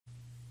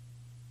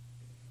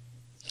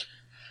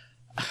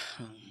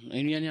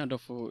any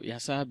adofo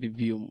yasa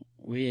bibium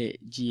we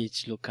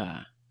GH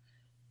local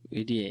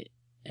we dey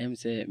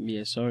say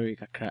me sorry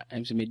kakra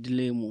say me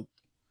delay mu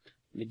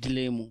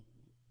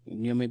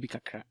nyoma bi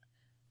kakra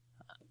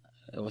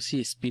o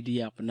see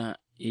speedy up na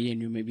ye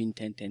nyoma bi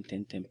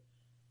 10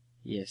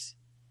 yes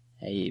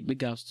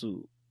big ups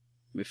to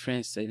my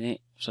friends and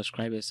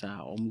subscribers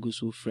are go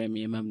so frame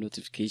me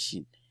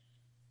notification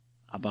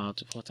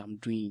about what I'm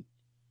doing.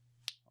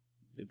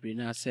 Bebre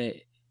na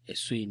say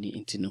eso ni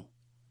intino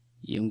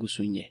ye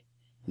nguso nye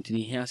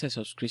intini here say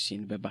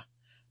subscription beba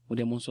wo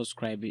dem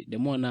subscribe the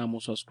more na mo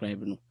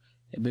subscribe no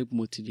e be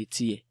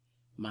motivate ye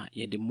ma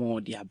ye the more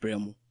the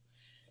abremu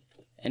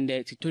and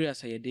the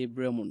tutorials ye the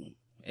abremu no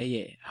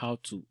how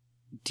to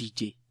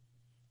DJ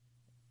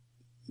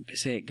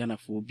say Ghana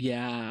for bia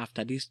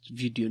after this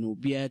video no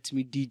bia to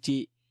me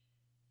DJ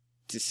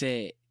to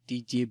say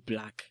DJ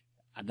Black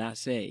ada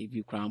say if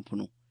you cramp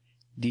no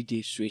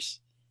DJ Swish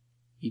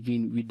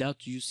even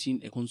without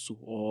using a console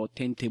or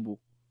turntable.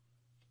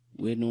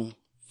 We know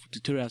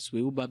tutorials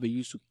we will be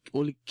use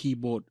only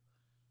keyboard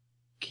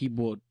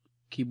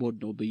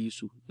no be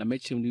use. Na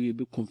make sure we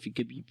be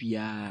configure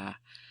BBA.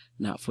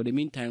 Now for the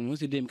meantime,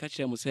 once them catch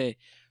them say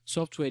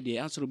software the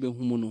answer be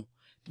humono.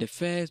 The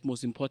first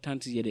most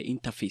important is the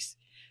interface.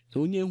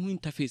 So when you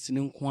interface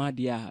in kwa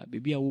dia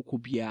baby a woko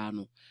bia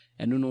no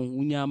eno no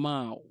unya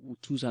ma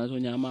tools and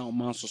unya ma o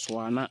man so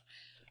ana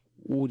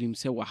wo dim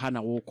say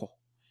wahana woko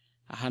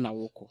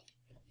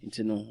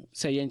nti no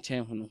say yen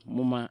chen ho no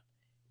moma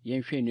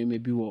yen hwe no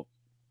mebi wo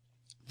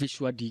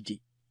visual DJ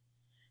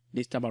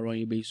this time around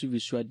you be use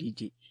visual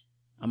DJ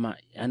ama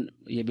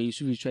you be use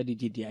visual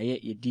DJ dia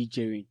ye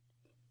DJing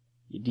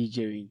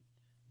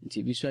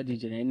nti visual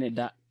DJ na ene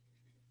da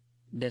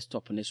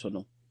desktop ne so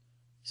no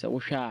say wo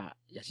hwa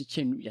ya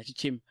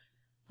chichem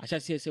acha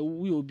say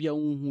we obi a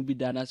hu bi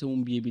da na say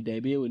hu bi da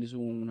be we ni so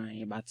hu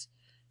na but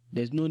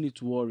there's no need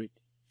to worry.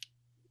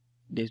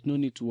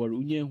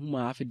 Unye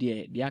huma afi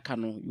de aka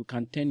no you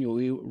can turn your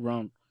way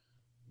around.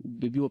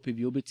 Baby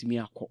opebi obetimi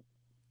akọ.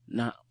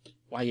 Na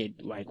why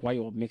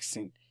you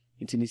mixing.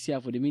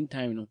 Intinisia for the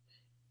meantime no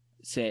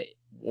say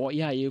what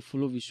ye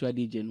follow visual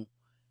DJ no.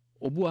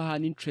 Obu ha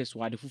an interest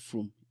wade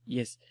from.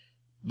 Yes.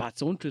 But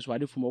so interest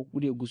wade from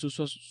we go so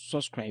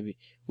subscribe.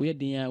 We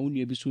den ya unu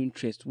ebi so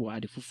interest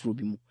wade fufuro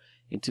bi mu.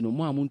 Inti no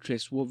mo am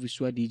interest wo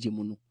visual DJ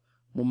mu no.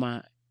 Mo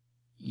ma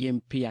yem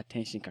pay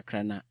attention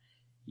kakra na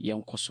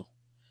yem koso.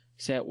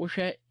 Say we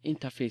share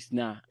interface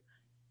na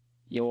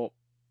your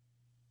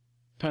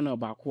panel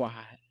back wa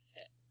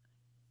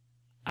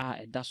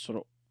that's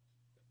sort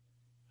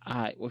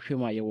we share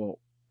my your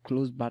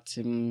close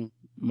button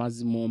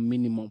maximum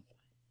minimum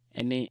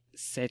any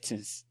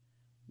settings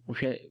we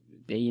share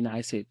the I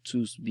say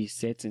tools be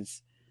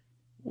settings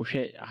we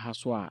share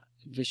haswa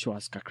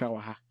visuals kakra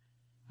wa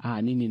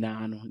ha nini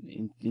na no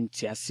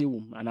ntiase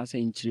wum ana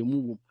say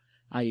nchiremu wum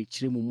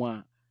yechiremu mu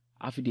a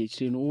afi de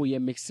chire no ye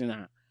mixing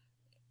na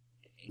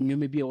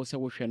nyome bia wo se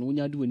wo hwe no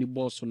wonya de wani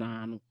boss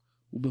na no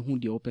wo behu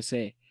de wo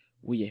pese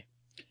wo ye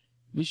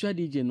visual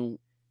DJ no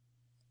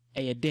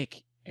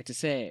deck ete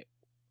se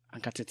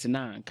ankatete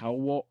na anka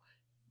wo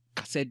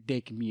cassette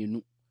deck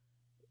mienu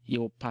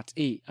your part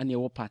A and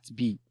your part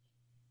B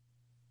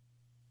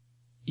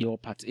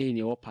and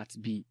your part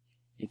B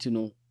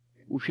no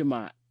wo hwe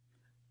ma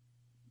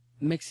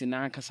mix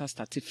na anka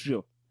start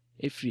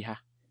free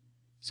ha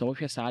so wo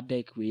hwe sa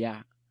deck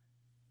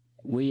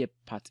we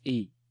part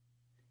A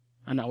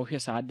and I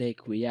wish I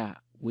deck we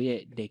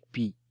deck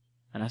B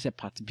and I say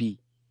part B.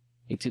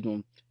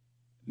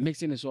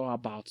 Mixing is all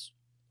about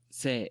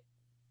say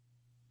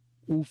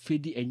who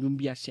feed the enyum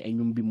bi ase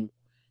enyum bi mu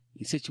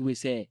in such a way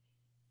say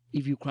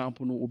if you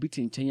cramp no obi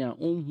tinchen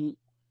onhu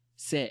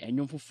say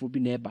enyum foforo bi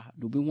na eba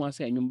do bi hu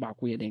say enyum ba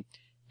ko ye den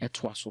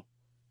etoa so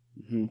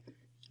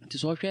nti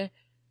so hwe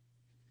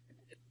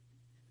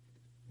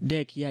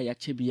deck ya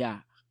che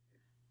bia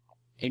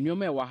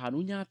enyum e wa ha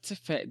no nya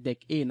tefe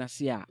deck A na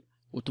se a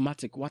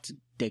automatic what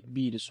deck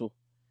B so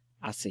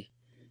I say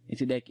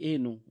into deck A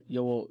no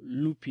your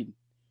looping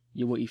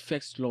your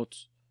effect slot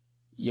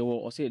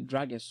your say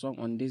drag a song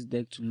on this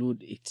deck to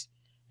load it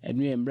and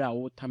we embra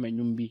wo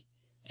tamenyum bi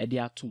e de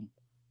atom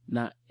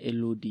na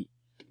load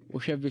wo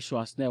hwe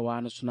visuals na wa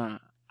no so na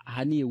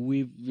hani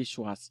wave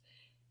visuals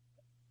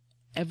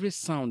every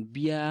sound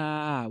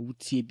bia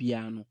wutie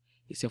bia no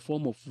is a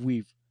form of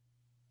wave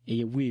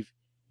a wave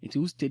it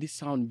will steady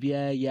sound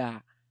bia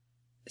ya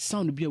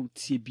sound bia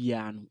wutie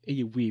bia no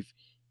a wave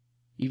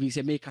if you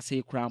say make a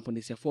say cramp on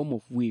is a form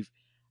of wave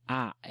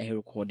a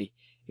record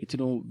it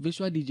no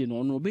visual DJ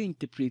no be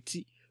interpret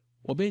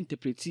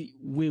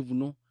wave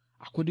no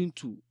according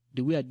to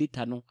the way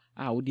data no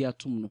wo dey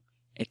atom no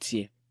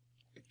etie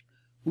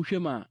wo hwe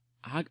ma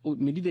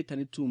me di data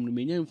no tum no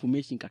menya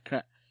information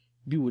kakra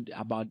be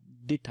about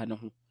data no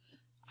ho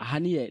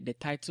ahane the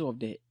title of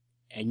the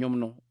enyom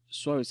no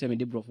sorry say me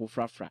dey brofo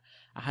frafra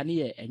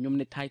ahane enyom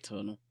ne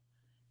title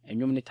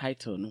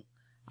no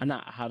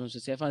ana ahano so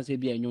say fan say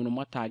bia enyom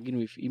no tag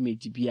with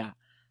image bia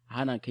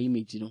ahana ka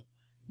image no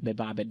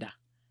beba beda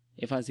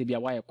if I say be a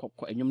wire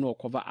and you know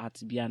cover art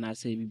be an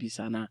say be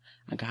sana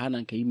and kahana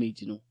and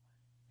image no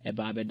a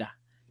babeda.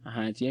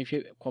 Aha,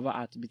 cover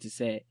art be to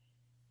say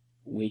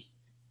we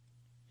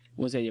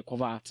was a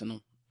cover art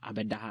no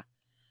abeda.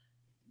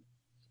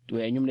 To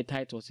a new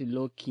title say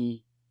low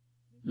key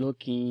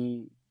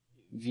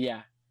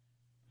via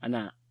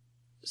ana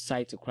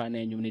site kra na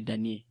enyum ne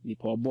danie ni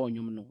pa obo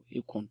enyum no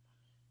ekon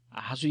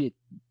ahaso ye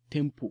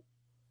tempo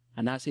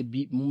ana say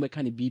beat mu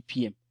meka ne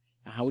bpm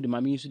aha wo de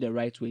mama use the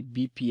right word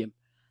bpm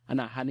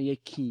ana ha na ye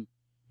key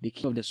the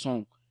key of the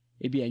song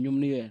ebi enyum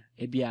no ye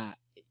ebi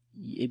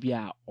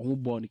a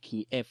omo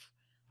key f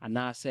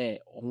ana say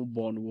omo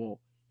born wo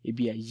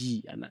ebi a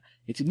yi ana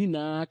etini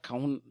na ka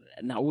ho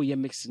na wo ye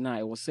mix na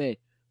e wo say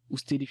wo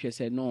steady hwe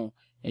say no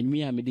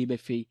enwi a me de be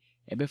fe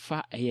e be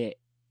fa ye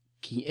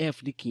King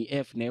F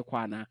na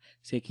ekwa na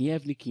say King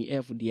F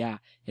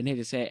dia and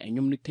they say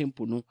enyum no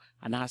tempo no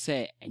and I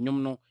say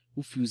enyum no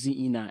who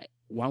fusing in a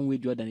one way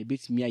the other a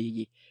bit me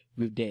aye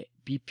with the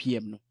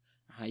BPM no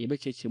ye be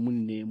cheche mu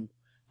nemu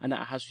and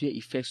I has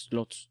effect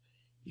slots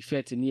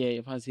effect near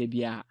if I say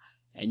bia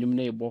enyum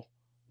no ebo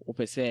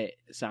ope say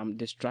some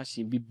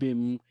distraction bi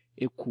bem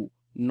eku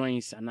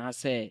noise and I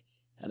say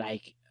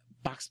like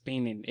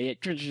backspinning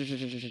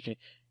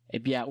e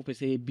bia ope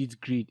say beat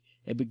grid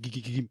e be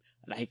gigigim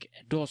like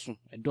a dozen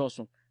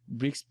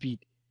break speed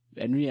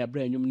and we are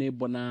brand new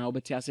neighbor now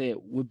but I say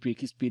we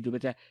break speed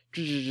better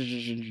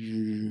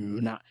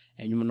na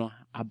and you know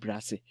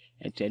abrase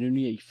and then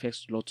you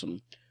effects lot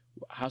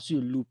how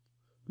you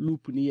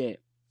loop near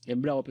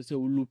and bra up say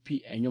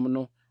loopy and you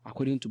know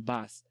according to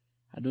bars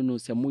I don't know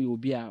some you will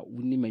be a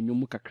winning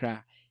menu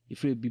kakra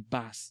if it be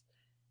bars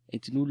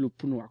and no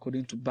loop no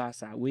according to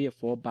bars we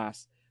 4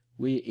 bars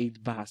we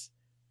 8 bars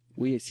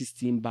we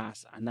 16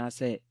 bars and I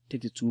say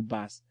 32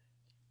 bars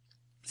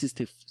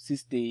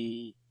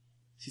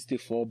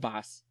 64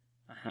 bars.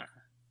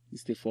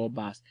 64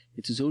 bars.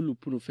 It is all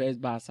loop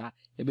first bars.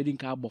 Everything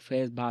can about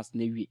first bars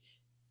nevi.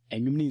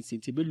 And you mean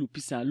since you be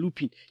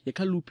looping. You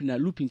can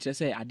looping. Just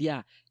say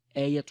idea.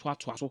 Twa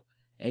so.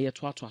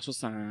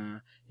 Sa.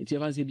 It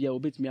even say be a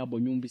bit me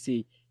about you be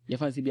say. You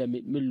fancy be a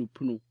me loop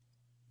no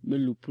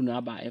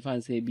aba. You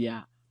fancy be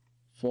a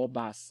 4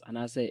 bars and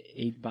I say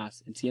 8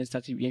 bars. And see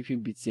start to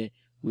bit say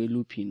we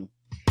looping.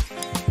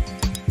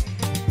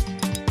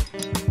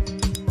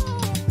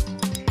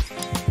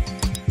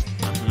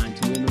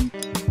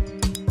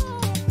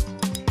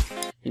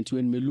 Into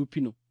when me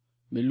loopina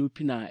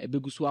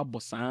ebegusu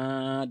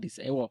abosa this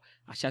ewo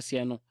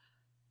ahyase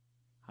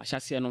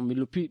no me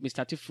loopi me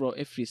start from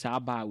every sa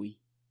ba we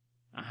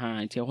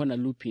aha nti ho na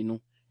loopi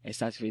no e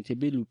start from te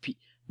be loopi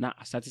na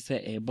start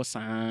say e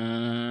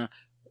bosa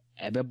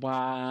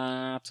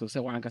ebeba to say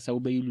wan kasa wo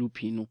be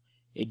loopi no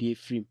e dey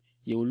frame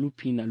ye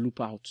loopi na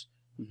loop out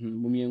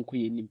mumie nko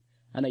yenim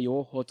ana ye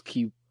hot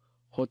cue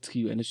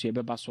ene so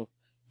ebeba so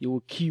ye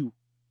cue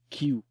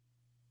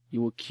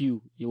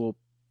you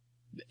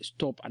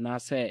stop and I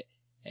say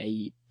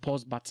a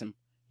pause button,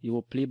 you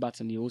will play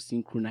button, you will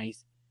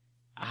synchronize.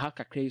 I have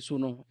a crazy so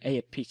no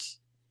a pitch.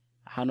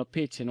 I have no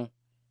pitch, no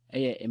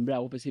a embra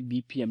open say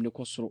BPM no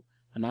cosro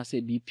and I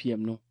say BPM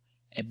no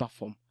a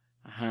buffer.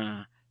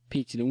 Aha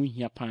pitch the win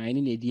here pine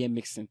any idea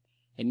mixing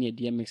any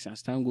idea mixing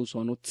as time goes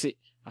on no tit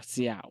I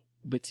say out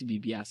betty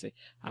BB I say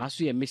I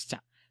see a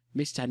Mr.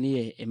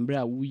 near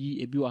embra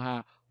we a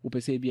biwa open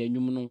say be a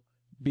numeral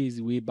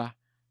base way ba.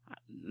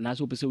 Na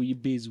so pese we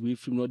base we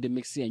from no the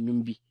mix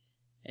enwum bi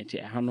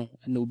enti ha no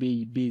na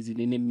obey base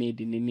ne ne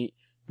made ne ne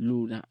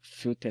low na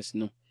filters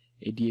no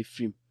e die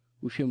film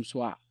we hwem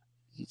so a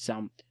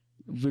some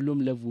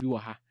volume level bi wa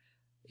ha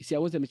isi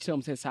awo me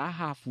kire say sa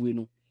half we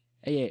no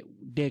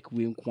deck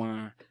we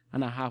nkwa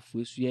ana half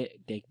we so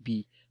deck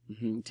B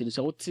enti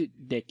so what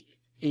deck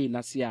A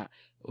na se a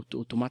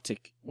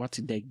automatic what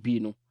deck B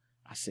no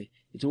ase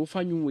enti wo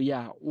fa nwum we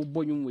ya wo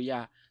bo nwum we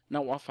ya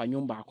na wo fa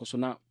nwum ba akoso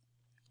na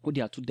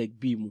odi ato deck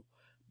B mu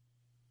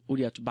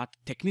odi ato but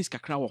techniques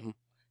kakra wo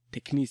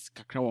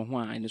ho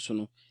a ene so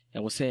no e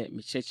wo se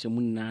me cheche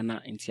mu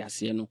na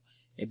entiase no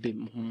ebe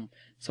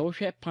so wo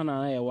hwe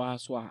panel na e wa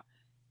so a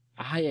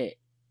aha ye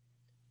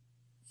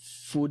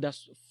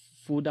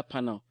folder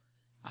panel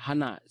aha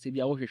na se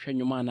bia wo hwehwe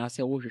nwuma na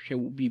se wo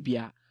hwehwe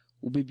bibia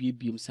wo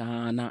bebiem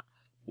sa na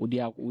odi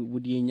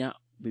enya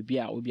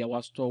bibia obi a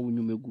wa store wo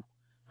nwumegu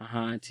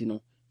aha ti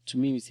no to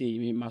me say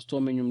me ma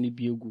store me nwum ne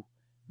biegu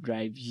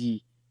drive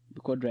yi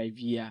because drive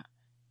here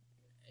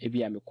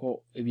ebi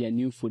ameko ebi a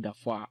new folder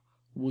for a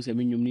wo se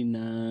menwum ni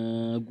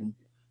na gum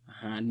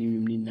aha ni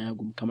nwum ni na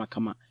gum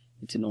kama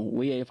nti no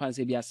we ye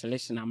fancy be a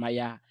selection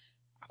amaya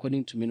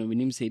according to me no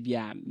menim say be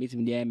a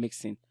meeting dey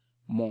mixing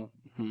more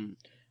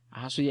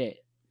aha so ye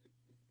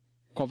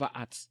cover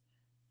art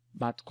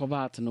but cover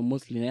art no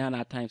mostly na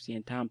at times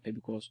in time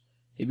because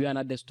ebi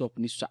ana desktop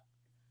ni swa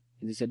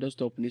it is a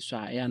desktop ni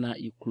swa e na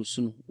e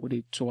close no wo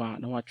dey to a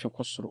na wa twe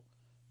kosoro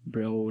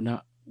bro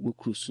na we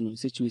cruise no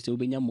situation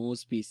obenya more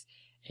space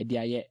e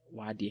dia ye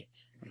wade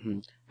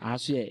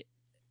aso ye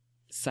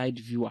side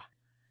viewer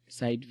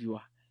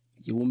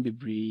you won't be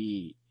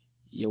bre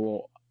ye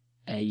wo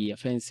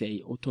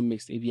fence auto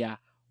mix e bia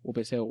wo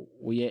pese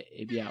wo ye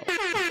ebia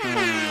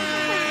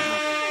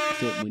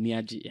say money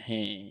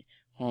agi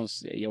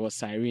horns ye was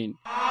siren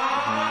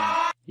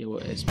ye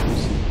was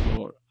explosive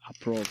or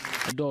approach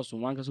those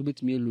one can so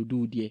betimi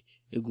lodu de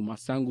egu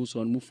masango so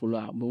on mu follow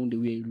am the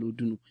way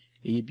lodu no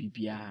e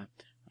bibia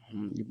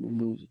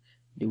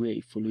the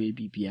way follow e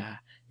bibia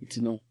it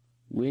no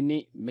we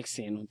ni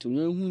mixing no to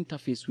hu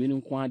interface we ni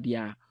nko ade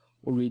a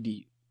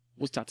already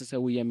we start say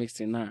we ye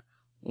mixing na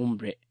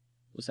umbre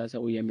we start say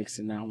we ye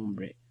mixing na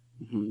umbre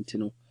it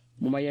no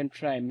mama yen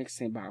try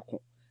mixing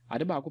baako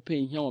ade baako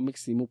pe hia o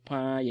mixing mu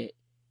pa ye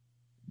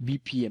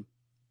BPM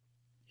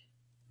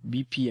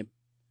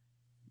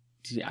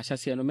ti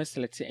asase no me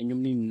select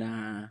enwom ni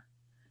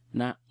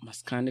na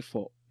maskane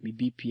for me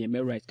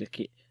BPM right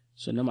click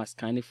so na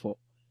maskane for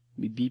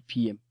me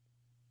BPM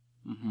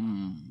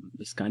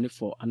me scan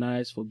for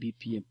analyze for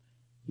BPM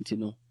you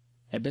know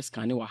e be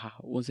scan wa ha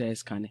won say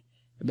scan e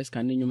be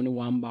scan enwom ni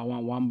 1 by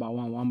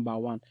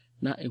 1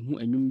 na ehu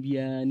enwom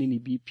bia ni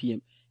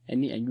BPM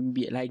eni enwom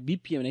bia like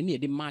BPM na ni e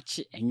de match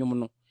enwom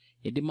no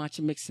e de match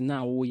mix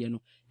na wo ye no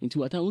nti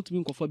watan utumi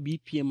nkofa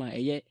BPM a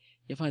eye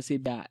you fan say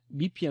that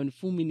BPM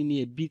full meaning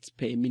ni a beat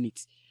per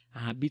minute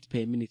beat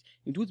per minute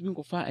nti utumi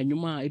nkofa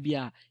enwom a e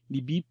bia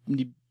ni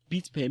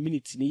beat per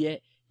minute ni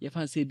ye you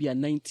fan say bia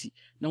 90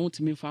 na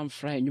utumi fan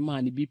fry enwom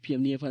a ni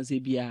BPM ni you fan say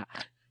bia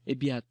e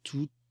bia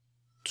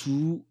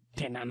 210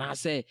 ana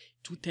say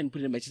 210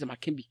 put in my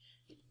can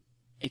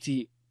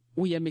eti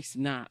wo ye mix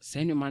na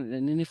say enwom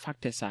ni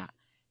factors a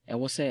e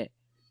wo say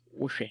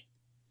wo hwe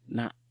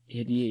na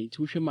yedi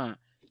eti wo hwe ma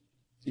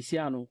isi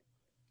ano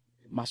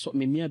maso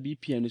me mia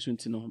BPM so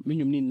ntino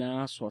menwum ni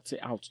na sort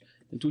out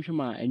nti wo hwe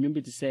ma enwom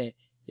bi te say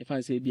you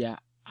fan say bia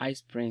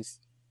Ice Prince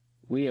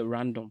we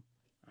random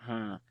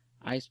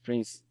Ice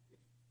Prince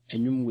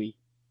enwum we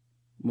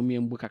mommy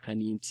mbu kakra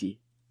ni ntie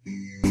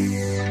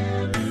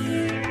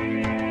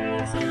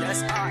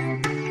yes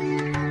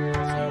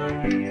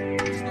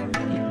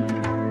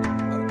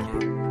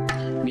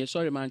me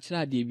sorry man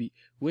chira de bi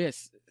we a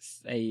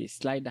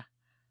slider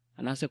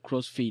and as a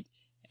crossfade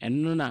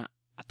and no na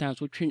at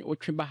times wo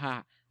twe ba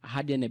ha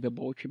ahade na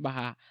bebo wo twe ba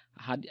ha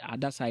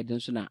other side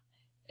nso na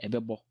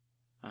ebebo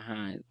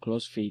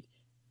crossfade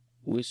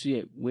we so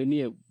ye we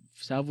ni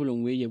sa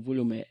volume we ye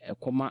volume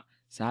ekoma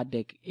sa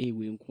deck A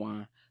we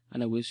nko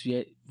ana we so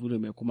ye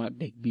volume ekoma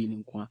deck B ni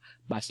nko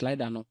ba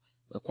slider no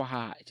ekwa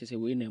ha chese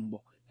we na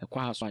mbo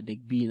ekwa ha so deck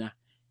B na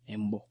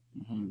embo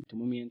to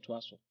mo mi ento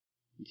aso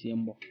nti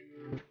embo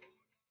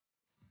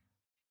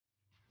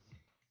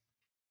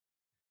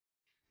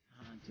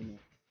antino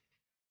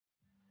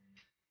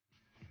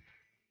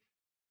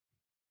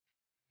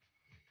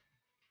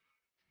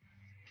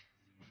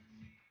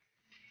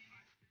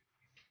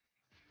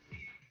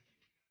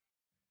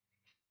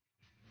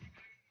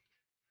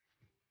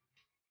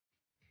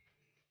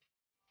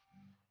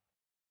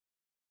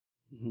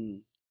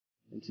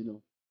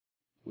antino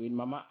when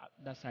mama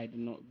that side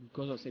no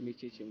because of say me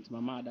cheche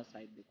mama that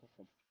side they come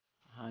from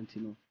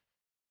antino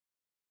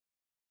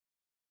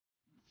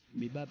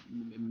me ba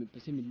me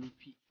pese me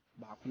lupi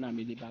ba ko na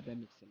me de ba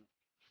mix no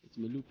it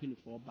me lupi no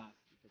for bars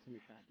pese me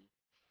hwade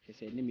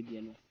pese ne me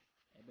de no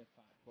e be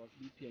fa for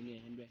BPM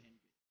 100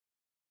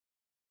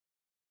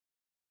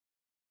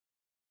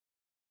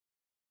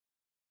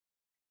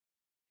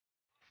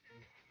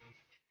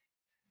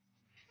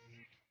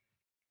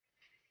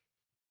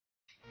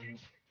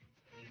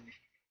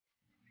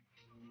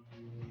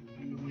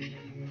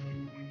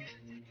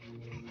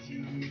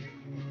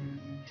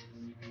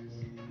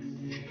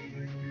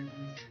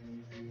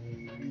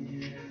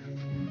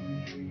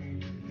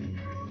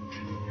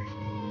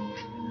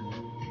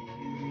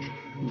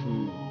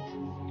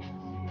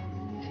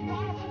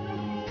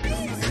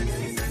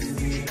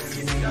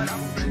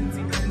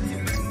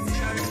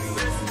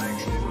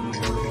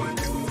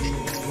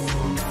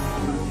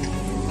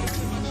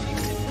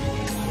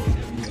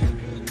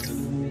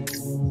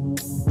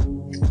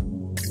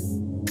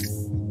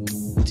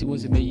 it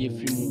was me ye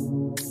free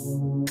mu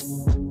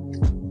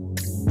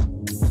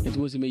it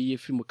was me ye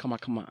free mu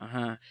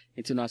kama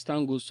it no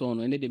stand goes on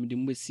and dem de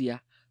mbesia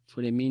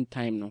for the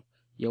meantime no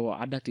your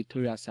other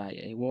tutorials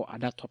your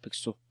other topics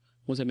so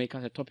was make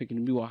us a topic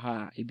no bi wo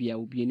ha e bia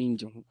obi ani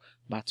nje ho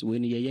but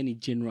when ye ni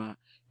general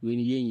when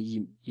ye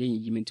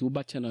yim nti wo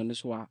ba channel no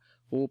so a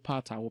wo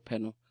part a wo pe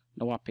no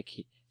na wa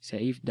pick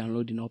say if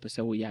downloading no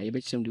person wo ya ye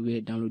be chem the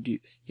way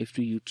download it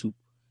free YouTube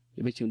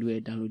you bet you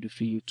do download the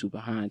free YouTube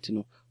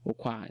no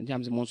okwa in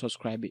terms of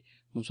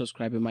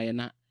subscribe my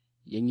na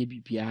yenye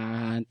bibia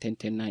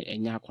 1010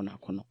 enya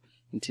akono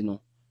nti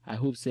no I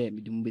hope say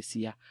me dum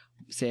besia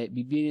say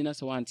bibi na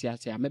so wanti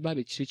ase ameba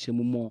be chirechire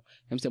mu mo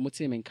em say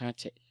mote me nka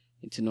che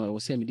nti no e wo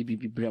say me di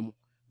bibi brem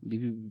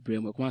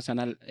e kuma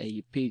sana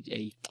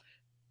page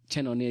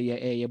channel na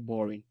ye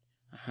boring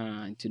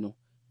nti no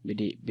me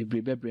de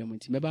bebrem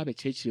nti meba be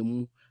chirechire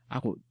mu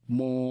ako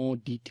more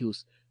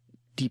details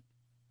deep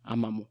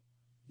amamo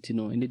you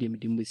know, and they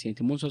didn't see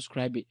mo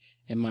subscribe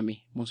and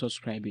mommy, mo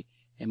subscribe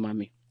and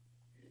mommy.